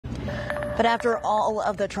But after all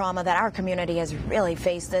of the trauma that our community has really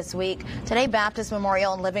faced this week, today Baptist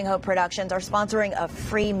Memorial and Living Hope Productions are sponsoring a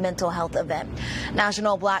free mental health event.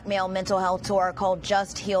 National Black Male Mental Health Tour called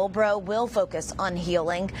Just Heal Bro will focus on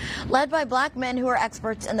healing, led by black men who are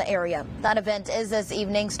experts in the area. That event is this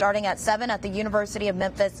evening starting at 7 at the University of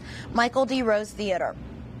Memphis Michael D. Rose Theater.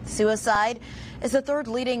 Suicide is the third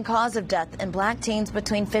leading cause of death in black teens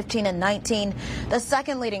between 15 and 19, the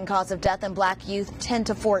second leading cause of death in black youth 10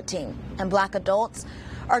 to 14, and black adults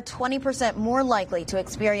are 20% more likely to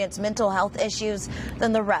experience mental health issues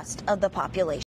than the rest of the population.